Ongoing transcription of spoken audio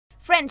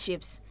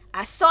Friendships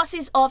are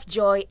sources of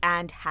joy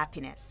and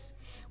happiness,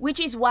 which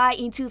is why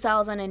in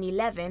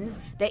 2011,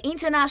 the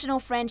International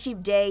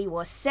Friendship Day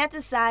was set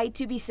aside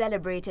to be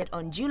celebrated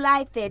on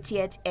July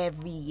 30th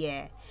every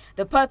year.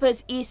 The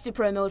purpose is to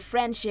promote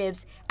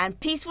friendships and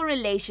peaceful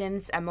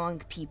relations among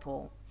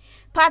people.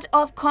 Part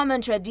of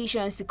common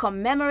traditions to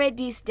commemorate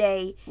this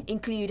day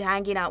include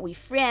hanging out with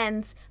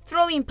friends,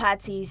 throwing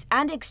parties,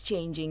 and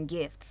exchanging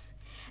gifts.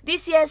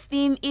 This year's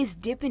theme is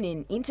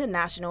deepening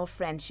international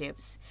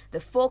friendships. The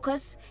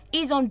focus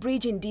is on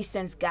bridging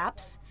distance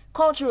gaps,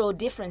 cultural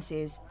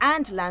differences,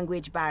 and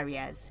language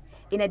barriers.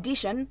 In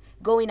addition,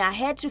 going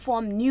ahead to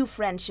form new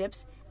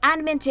friendships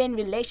and maintain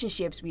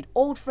relationships with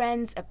old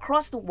friends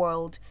across the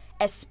world,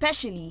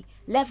 especially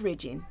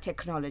leveraging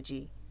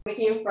technology.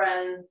 Making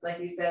friends, like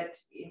you said,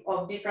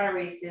 of different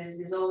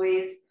races is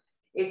always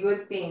a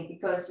good thing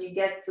because you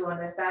get to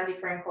understand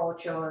different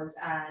cultures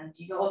and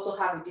you can also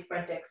have a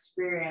different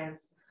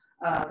experience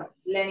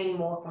learning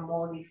more from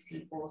all these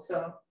people.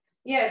 So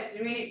yeah,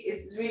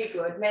 it's really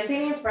good.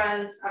 Maintaining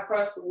friends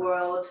across the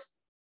world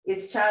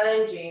is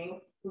challenging,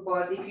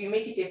 but if you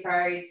make it a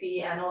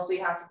priority, and also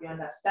you have to be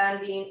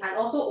understanding and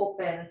also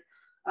open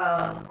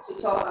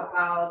to talk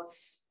about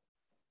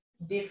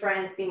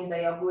different things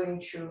that you're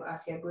going through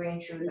as you're going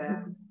through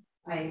them,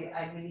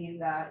 I believe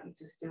that it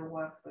will still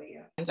work for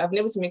you. I've been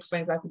able to make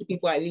friends like with the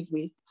people I live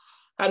with.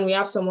 And we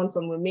have someone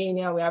from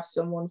Romania, we have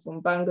someone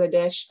from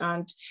Bangladesh,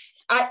 and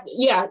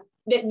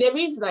there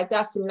is like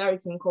that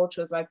similarity in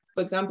cultures. Like,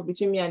 for example,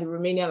 between me and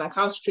Romania, like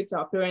how strict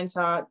our parents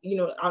are,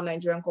 our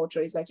Nigerian culture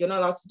is like, you're not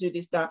allowed to do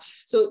this, that.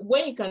 So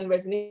when you can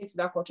resonate to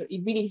that culture,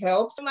 it really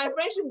helps. So my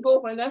friendship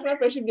goal for International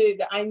Friendship Day is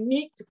that I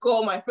need to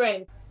call my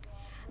friends.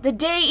 The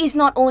day is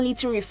not only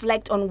to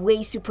reflect on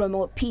ways to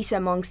promote peace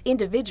amongst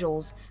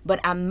individuals,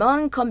 but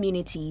among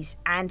communities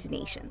and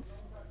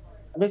nations.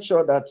 Make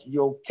sure that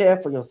you care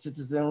for your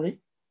citizenry.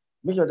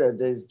 Make sure that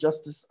there is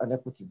justice and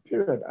equity,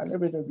 period, and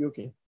everything will be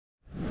okay.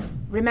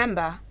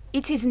 Remember,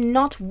 it is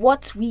not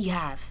what we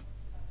have,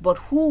 but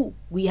who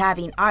we have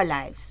in our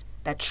lives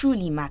that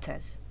truly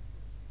matters.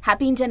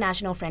 Happy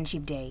International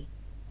Friendship Day.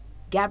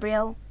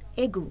 Gabrielle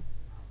Egu,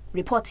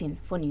 reporting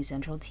for News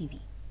Central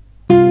TV.